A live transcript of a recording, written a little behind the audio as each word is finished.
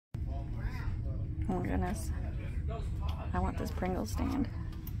Oh my goodness. I want this Pringles stand.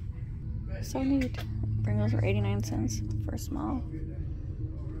 So neat. Pringles are 89 cents for a small.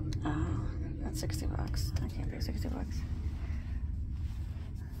 Oh, that's 60 bucks. I can't pay 60 bucks.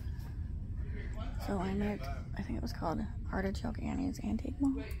 So I'm at, I think it was called Artichoke Annie's Antique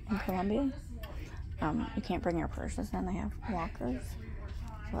Mall in Columbia. You can't bring your purses in, they have walkers.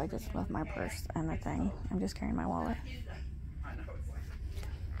 So I just left my purse and the thing. I'm just carrying my wallet.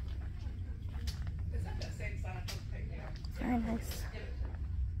 Very nice.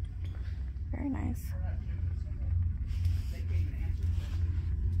 Very nice.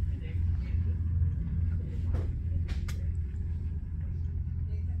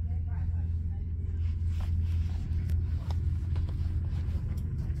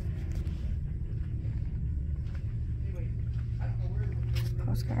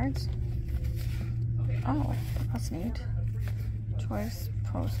 Postcards. Oh, that's neat. Choice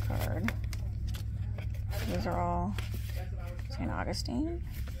postcard. These are all St. Augustine.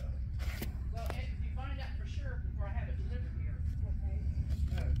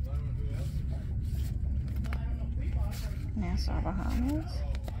 Nassau, Bahamas.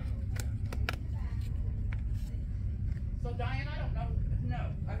 So Diane, I don't know.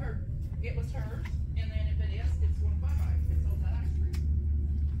 No, I heard it was hers, and then if it is, it's going to buy. It's on that ice cream.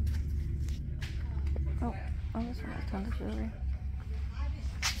 Oh, this one has tons of jewelry.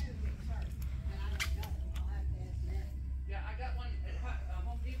 Yeah, I got one at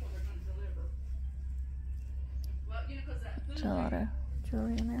Home Depot. They're going to deliver. Well, you know, because that food There's a lot of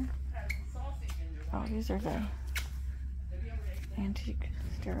jewelry in there. has sausage in there. Oh, these are the antique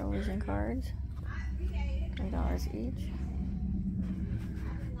sterilization cards. $3 each.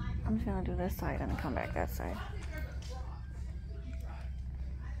 I'm just gonna do this side and then come back that side.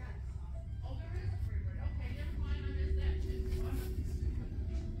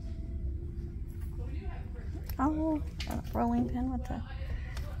 Oh, a rolling pin with the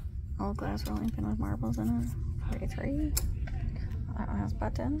old glass rolling pin with marbles in it. 33. That one has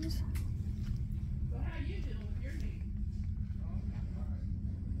buttons.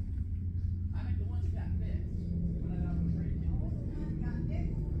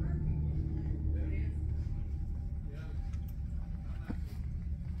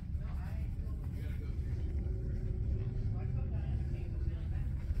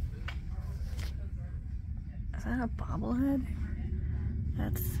 Is that a bobblehead?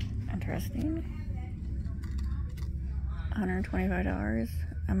 That's interesting. $125.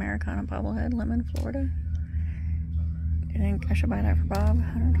 Americana bobblehead, Lemon, Florida. Do you think I should buy that for Bob?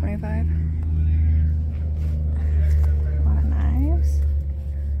 $125. A lot of knives.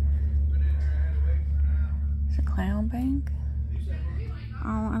 There's a clown bank.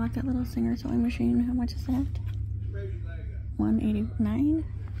 Oh, I like that little Singer sewing machine. How much is that? $189.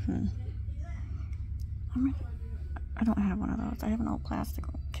 I don't have one of those. I have an old plastic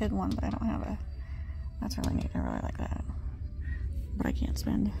kid one, but I don't have a. That's really neat. I really like that. But I can't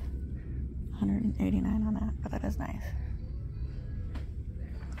spend $189 on that. But that is nice.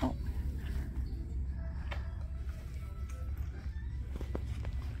 Oh.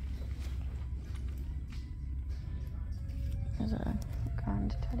 There's a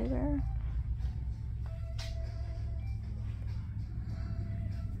grand teddy bear.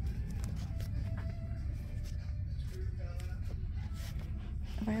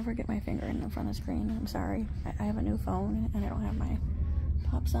 If I ever get my finger in front of the screen, I'm sorry. I have a new phone and I don't have my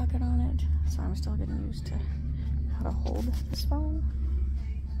pop socket on it, so I'm still getting used to how to hold this phone.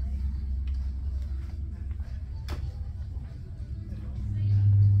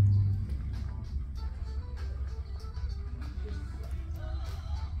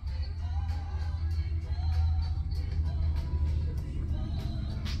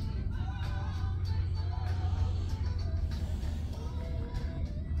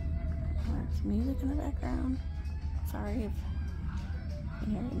 Music in the background. Sorry if you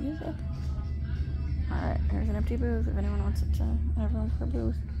can hear the music. Alright, here's an empty booth if anyone wants it to have room for a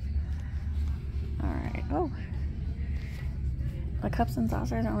booth. Alright, oh. The cups and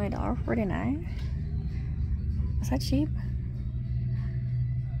saucers are only $1.49. Is that cheap?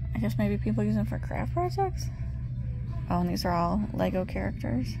 I guess maybe people use them for craft projects? Oh, and these are all Lego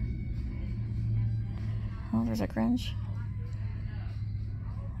characters. Oh, there's a Grinch.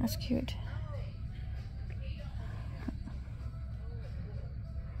 That's cute.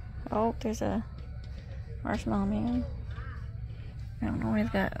 Oh, there's a Marshmallow Man. I don't know, he's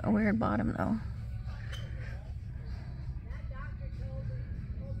got a weird bottom though.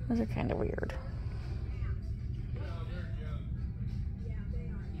 Those are kind of weird.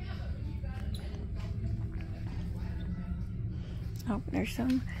 Oh, there's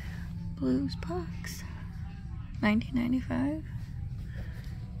some Blues box, $19.95.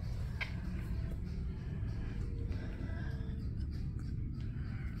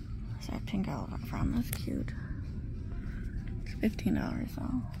 Where's that pink elephant from? That's cute. It's $15 though.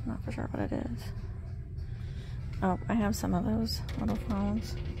 I'm not for sure what it is. Oh, I have some of those little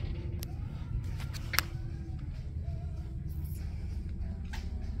phones.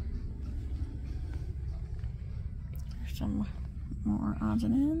 There's some more odds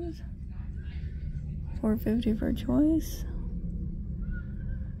and ends. $4.50 for choice.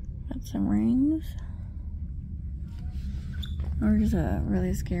 Got some rings. There's a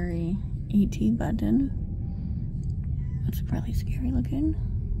really scary ET button. That's really scary looking.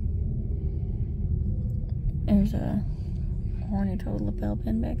 There's a horny toad lapel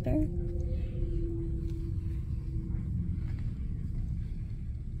pin back there.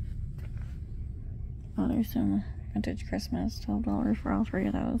 Oh, there's some vintage Christmas, $12 for all three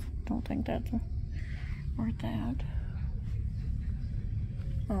of those. Don't think that's worth that.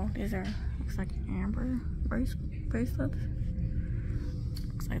 Oh, these are, looks like amber bracelets.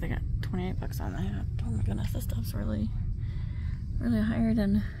 Looks like they got 28 bucks on that. Oh my goodness, this stuff's really higher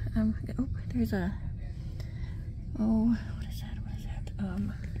than, oh, there's a, oh, what is that?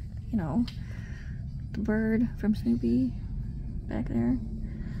 You know, the bird from Snoopy back there.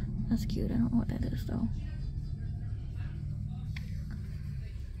 That's cute. I don't know what that is though.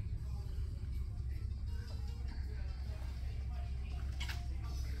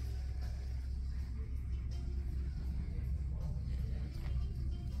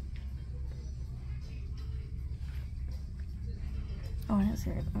 Oh, and it's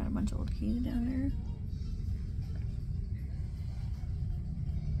here. Got a bunch of old keys down there.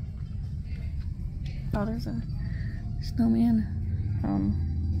 Oh, there's a snowman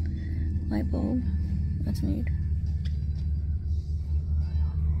light bulb. That's neat.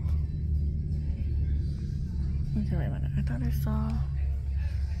 Okay, wait a minute. I thought I saw.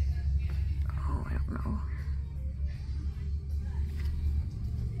 Oh, I don't know.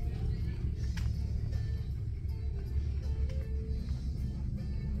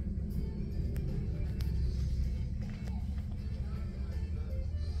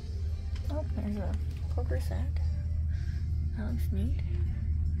 Oh, there's a poker set. That looks neat.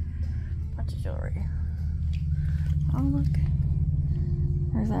 Bunch of jewelry. Oh, look.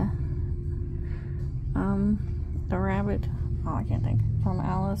 There's a, the rabbit, oh, I can't think, from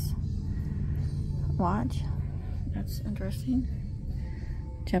Alice watch. That's interesting.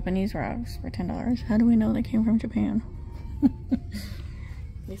 Japanese rocks for $10. How do we know they came from Japan?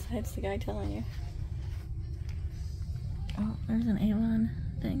 Besides the guy telling you. Oh, there's an Avon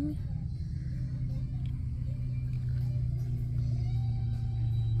thing.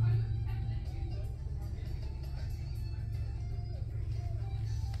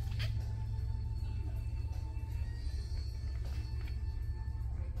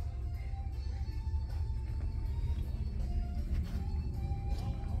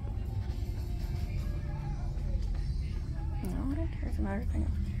 There's another thing.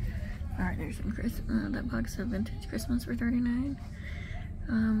 Alright, there's some that box of vintage Christmas for $39.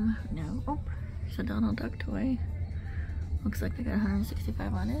 No. Oh, there's a Donald Duck toy. Looks like they got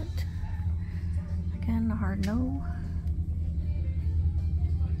 $165 on it. Again, a hard no.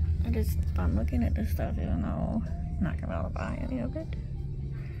 It's fun looking at this stuff, even though I'm not gonna be able to buy any of it.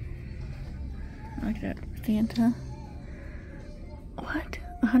 Like that Santa. What?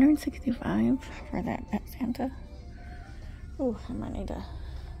 $165 for that pet Santa? Oh, I might need to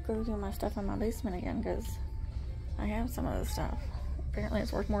go do my stuff in my basement again because I have some of this stuff. Apparently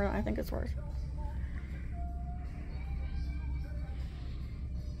it's worth more than I think it's worth.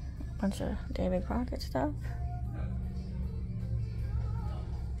 A bunch of Davy Crockett stuff.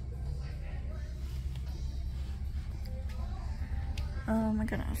 Oh my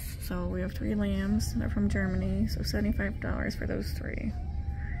goodness. So we have 3 lambs. They're from Germany. So $75 for those 3.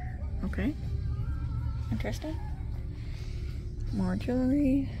 Okay. Interesting. More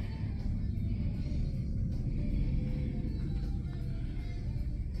jewelry.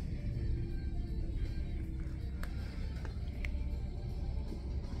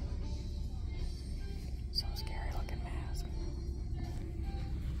 So scary looking mask.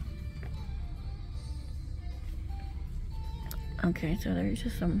 Okay, so there's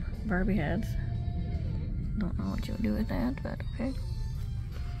just some Barbie heads. Don't know what you'll do with that, but okay.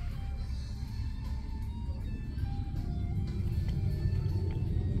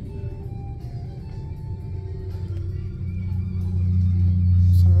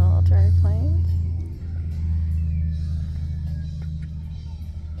 Planes,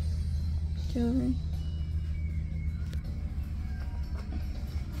 jewelry,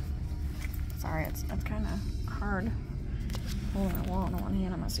 it's kind of hard holding a wall in one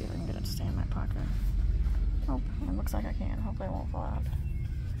hand. I'm gonna see if I can get it to stay in my pocket. Oh, it looks like I can. Hopefully it won't fall out.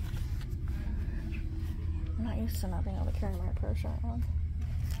 I'm not used to not being able to carry my purse around.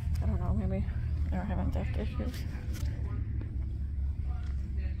 I don't know, maybe they're having theft issues.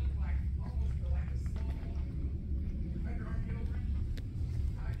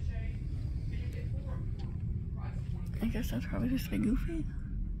 I guess that's probably just to be goofy.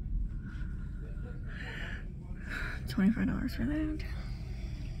 $25 for that.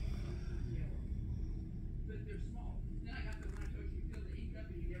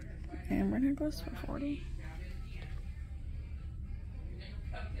 Amber necklace for $40.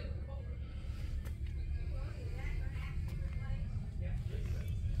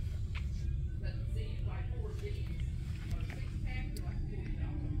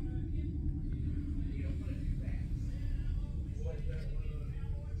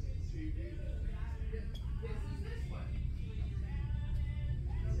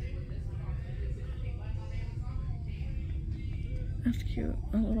 That's cute.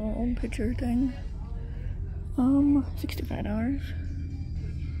 A little old picture thing. $65.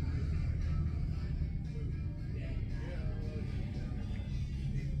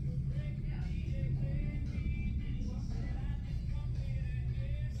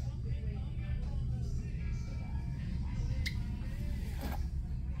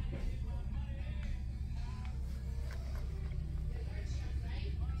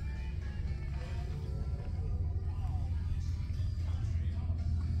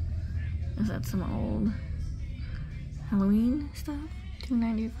 Is that some old Halloween stuff?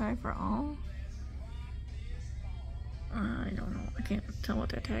 $2.95 for all? I don't know. I can't tell what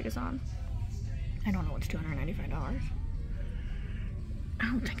that tag is on. I don't know what's $295. I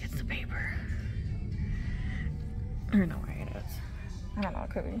don't think it's the paper. Or no way it is. I don't know. It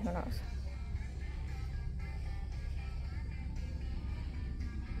could be. Who knows?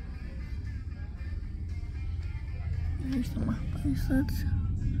 Here's some bracelets.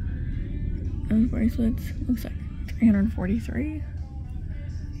 Those bracelets looks like $343.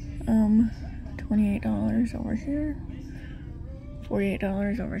 $28 over here.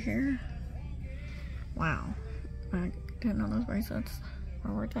 $48 over here. Wow. I didn't know those bracelets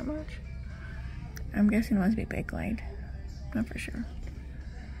were worth that much. I'm guessing it must be Bakelite. Not for sure.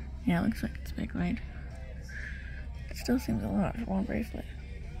 Yeah, it looks like it's Bakelite. It still seems a lot for one bracelet.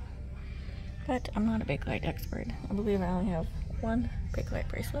 But I'm not a Bakelite expert. I believe I only have one Bakelite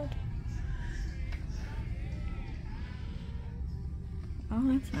bracelet. Oh,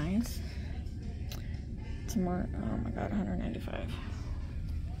 that's nice. Some more. Oh my god, $195.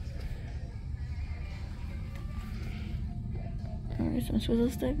 There's some swizzle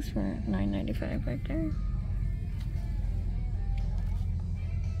sticks for $9.95 right there.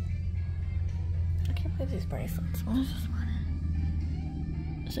 I can't believe these bracelets. What is this one?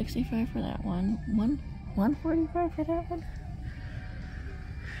 $65 for that one. $145 for that one.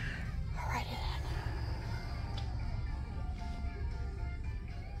 Alrighty then.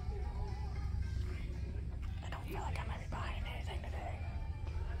 I don't feel like I might be buying anything today.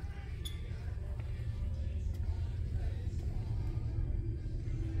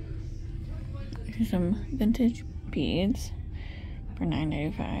 Here's some vintage beads for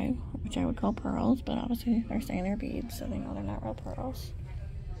 $9.95, which I would call pearls, but obviously they're saying they're beads, so they know they're not real pearls.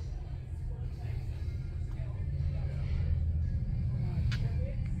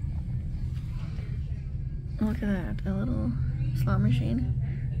 Look at that, a little slot machine.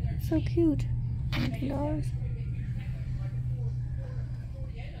 So cute. $19.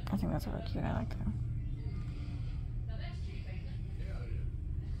 I think that's really cute. I like that.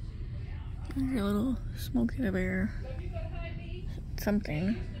 There's a little Smokey the Bear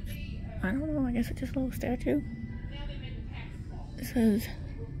something. I don't know, I guess it's just a little statue. It says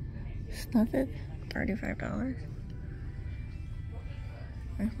Snuff It, $35.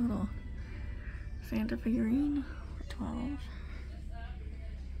 There's a little Santa figurine for $12.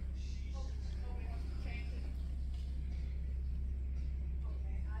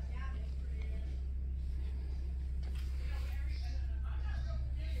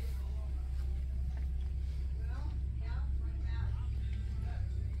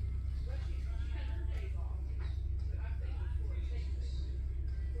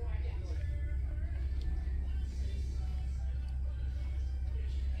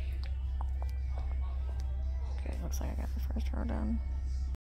 Okay, looks like I got the first row done.